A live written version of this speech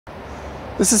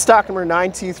This is stock number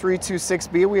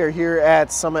 9T326B. We are here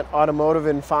at Summit Automotive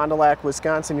in Fond du Lac,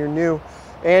 Wisconsin, your new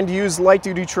and used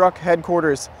light-duty truck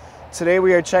headquarters. Today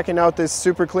we are checking out this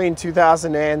super clean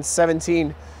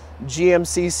 2017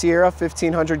 GMC SIERRA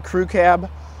 1500 crew cab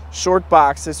short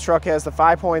box. This truck has the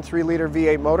 5.3 liter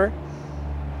V8 motor,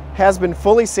 has been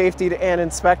fully safetied and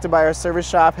inspected by our service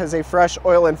shop, has a fresh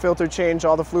oil and filter change.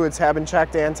 All the fluids have been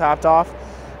checked and topped off,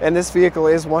 and this vehicle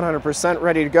is 100%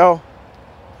 ready to go.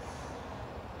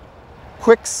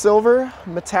 Quicksilver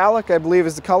metallic, I believe,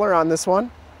 is the color on this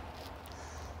one.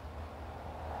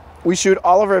 We shoot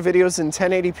all of our videos in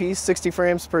 1080p, 60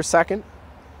 frames per second.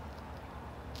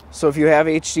 So if you have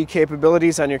HD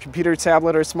capabilities on your computer,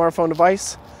 tablet, or smartphone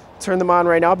device, turn them on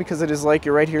right now, because it is like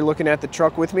you're right here looking at the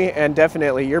truck with me, and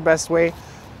definitely your best way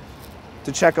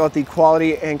to check out the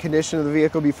quality and condition of the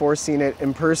vehicle before seeing it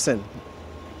in person.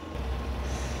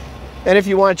 And if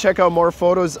you want to check out more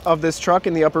photos of this truck,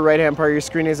 in the upper right hand part of your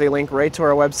screen is a link right to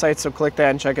our website, so click that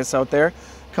and check us out there.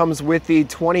 Comes with the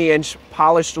 20-inch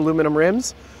polished aluminum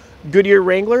rims, Goodyear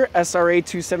Wrangler SRA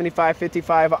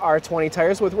 275/55 R20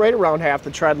 tires with right around half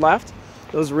the tread left.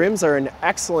 Those rims are in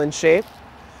excellent shape.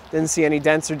 Didn't see any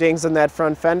dents or dings on that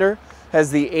front fender.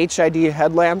 Has the HID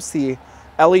headlamps, the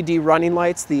LED running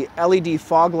lights, the LED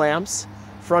fog lamps.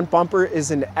 Front bumper is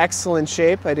in excellent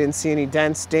shape. I didn't see any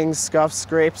dents, dings, scuffs,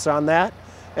 scrapes on that.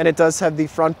 And it does have the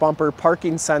front bumper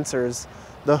parking sensors.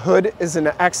 The hood is in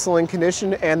excellent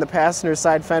condition, and the passenger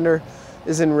side fender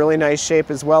is in really nice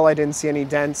shape as well. I didn't see any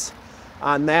dents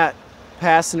on that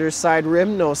passenger side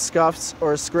rim, no scuffs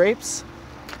or scrapes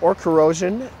or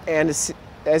corrosion. And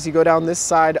as you go down this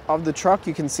side of the truck,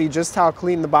 you can see just how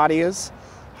clean the body is,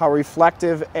 how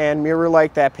reflective and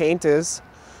mirror-like that paint is.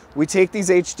 We take these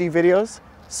HD videos,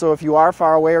 so if you are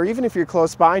far away, or even if you're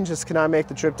close by and just cannot make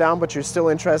the trip down, but you're still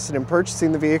interested in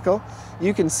purchasing the vehicle,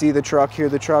 you can see the truck, hear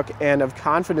the truck, and have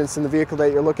confidence in the vehicle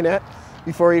that you're looking at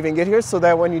before you even get here, so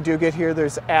that when you do get here,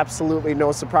 there's absolutely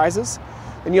no surprises,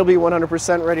 and you'll be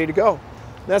 100% ready to go.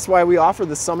 That's why we offer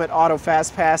the Summit Auto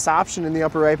Fast Pass option in the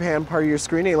upper right hand part of your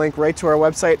screen, a link right to our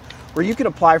website where you can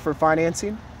apply for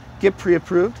financing, get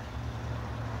pre-approved,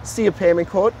 see a payment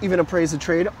quote, even appraise a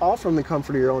trade, all from the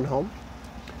comfort of your own home.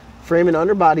 Frame and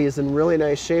underbody is in really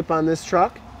nice shape on this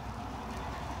truck,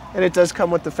 and it does come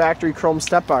with the factory chrome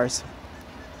step bars.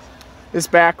 This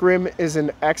back rim is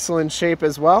in excellent shape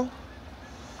as well.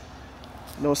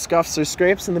 No scuffs or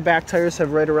scrapes, and the back tires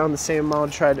have right around the same amount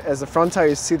of tread as the front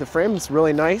tires. See the frame, it's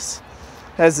really nice.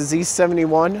 Has the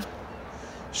Z71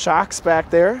 shocks back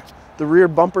there, the rear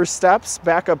bumper steps,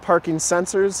 backup parking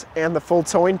sensors, and the full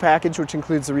towing package, which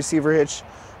includes the receiver hitch,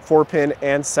 4-pin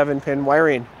and 7-pin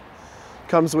wiring.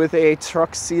 Comes with a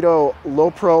Tuxedo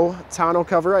Low Pro tonneau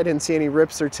cover. I didn't see any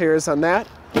rips or tears on that.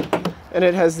 And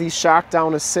it has the shock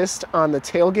down assist on the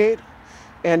tailgate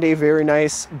and a very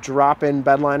nice drop-in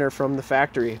bed liner from the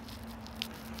factory.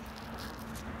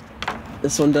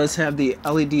 This one does have the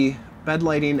LED bed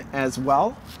lighting as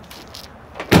well.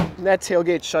 And that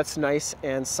tailgate shuts nice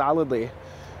and solidly.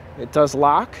 It does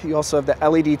lock. You also have the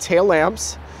LED tail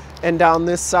lamps. And down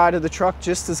this side of the truck,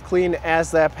 just as clean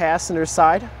as that passenger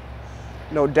side.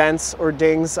 No dents or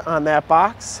dings on that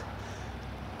box.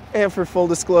 And for full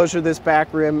disclosure, this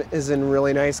back rim is in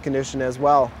really nice condition as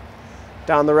well.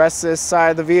 Down the rest of this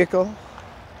side of the vehicle,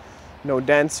 no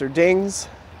dents or dings.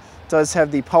 Does have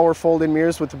the power fold-in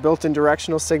mirrors with the built-in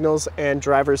directional signals and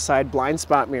driver's side blind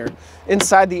spot mirror.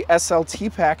 Inside, the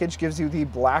SLT package gives you the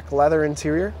black leather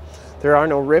interior. There are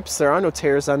no rips, there are no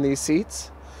tears on these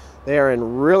seats. They are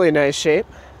in really nice shape.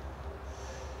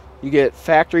 You get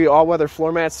factory all-weather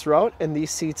floor mats throughout, and these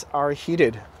seats are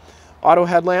heated. Auto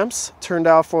headlamps, turned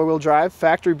out 4-wheel drive,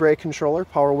 factory brake controller,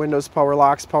 power windows, power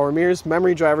locks, power mirrors,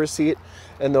 memory driver's seat,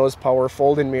 and those power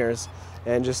fold-in mirrors.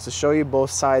 And just to show you,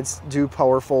 both sides do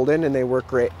power fold in, and they work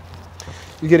great.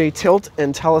 You get a tilt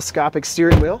and telescopic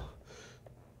steering wheel,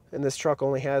 and this truck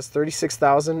only has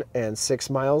 36,006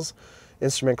 miles.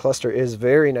 Instrument cluster is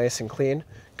very nice and clean.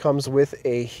 Comes with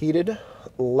a heated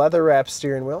leather-wrapped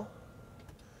steering wheel,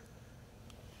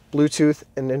 Bluetooth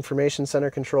and information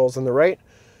center controls on the right,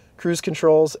 cruise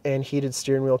controls and heated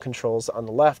steering wheel controls on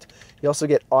the left. You also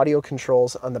get audio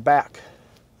controls on the back.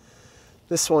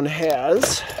 This one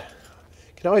has,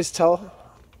 you can always tell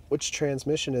which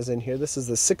transmission is in here. This is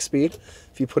the 6-speed.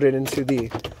 If you put it into the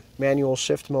manual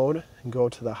shift mode and go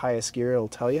to the highest gear, it'll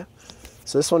tell you.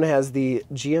 So this one has the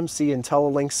GMC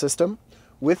IntelliLink system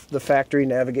with the factory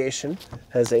navigation,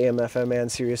 has AM, FM, and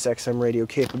Sirius XM radio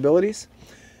capabilities.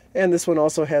 And this one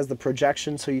also has the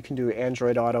projection, so you can do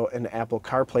Android Auto and Apple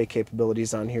CarPlay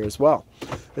capabilities on here as well.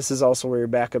 This is also where your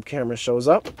backup camera shows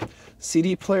up.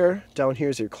 CD player, down here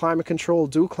is your climate control,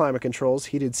 dual climate controls,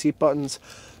 heated seat buttons,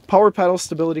 power pedal,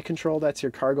 stability control, that's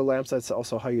your cargo lamps, that's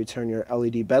also how you turn your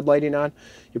LED bed lighting on.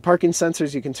 Your parking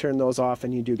sensors, you can turn those off,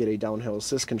 and you do get a downhill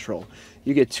assist control.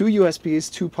 You get 2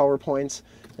 USBs, 2 power points,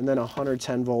 and then a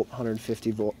 110 volt,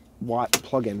 150 watt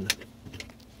plug-in.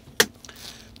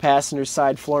 Passenger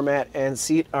side floor mat and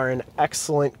seat are in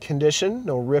excellent condition.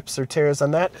 No rips or tears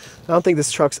on that. I don't think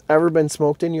this truck's ever been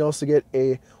smoked in. You also get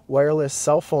a wireless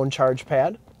cell phone charge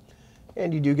pad.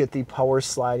 And you do get the power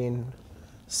sliding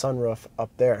sunroof up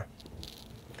there.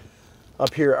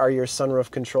 Up here are your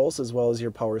sunroof controls, as well as your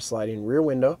power sliding rear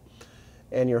window.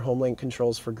 And your HomeLink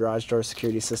controls for garage door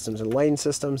security systems and lighting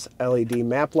systems, LED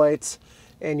map lights,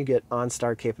 and you get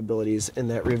OnStar capabilities in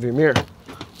that rearview mirror.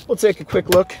 We'll take a quick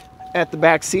look at the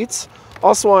back seats.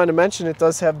 Also wanted to mention it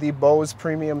does have the Bose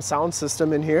premium sound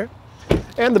system in here,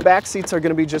 and the back seats are going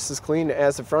to be just as clean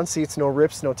as the front seats. No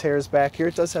rips, no tears back here.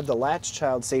 It does have the latch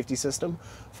child safety system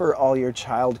for all your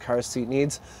child car seat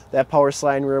needs. That power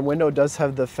sliding rear window does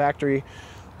have the factory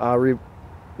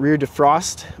rear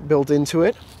defrost built into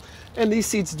it, and these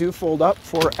seats do fold up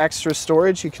for extra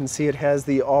storage. You can see it has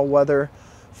the all-weather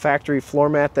factory floor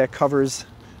mat that covers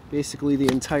basically the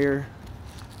entire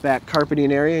back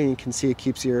carpeting area, and you can see it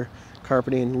keeps your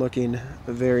carpeting looking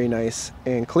very nice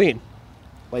and clean,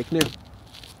 like new.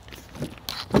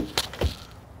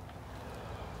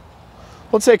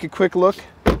 We'll take a quick look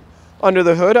under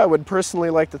the hood. I would personally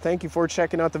like to thank you for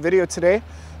checking out the video today,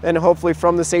 and hopefully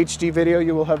from this HD video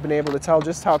you will have been able to tell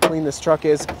just how clean this truck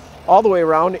is all the way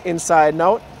around, inside and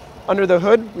out. Under the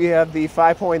hood we have the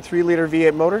 5.3 liter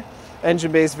V8 motor.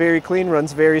 Engine bay is very clean,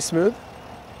 runs very smooth.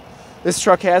 This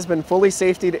truck has been fully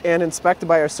safetied and inspected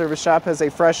by our service shop, has a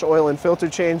fresh oil and filter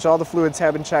change. All the fluids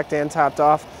have been checked and topped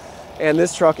off, and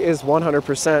this truck is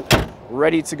 100%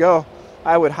 ready to go.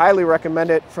 I would highly recommend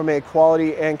it from a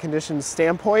quality and condition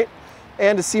standpoint.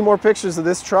 And to see more pictures of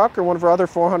this truck or one of our other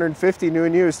 450 new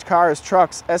and used cars,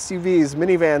 trucks, SUVs,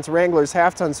 minivans, Wranglers,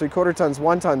 half tons, 3/4 tons,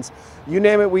 1 tons, you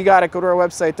name it, we got it. Go to our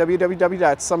website,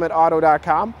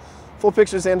 www.summitauto.com. Full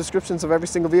pictures and descriptions of every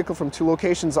single vehicle from 2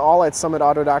 locations, all at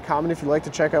summitauto.com. And if you'd like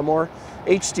to check out more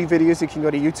HD videos, you can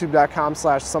go to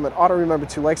youtube.com/summitauto. Remember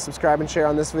to like, subscribe, and share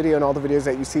on this video and all the videos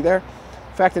that you see there.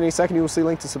 In fact, in a second, you will see a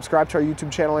link to subscribe to our YouTube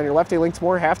channel on your left, a link to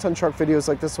more half-ton truck videos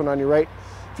like this one on your right.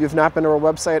 If you have not been to our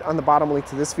website, on the bottom, link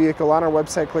to this vehicle on our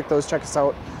website. Click those, check us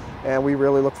out. And we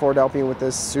really look forward to helping you with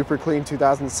this super clean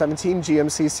 2017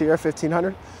 GMC SIERRA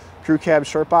 1500. Crew cab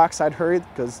short box. I'd hurry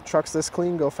because trucks this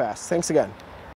clean go fast. Thanks again.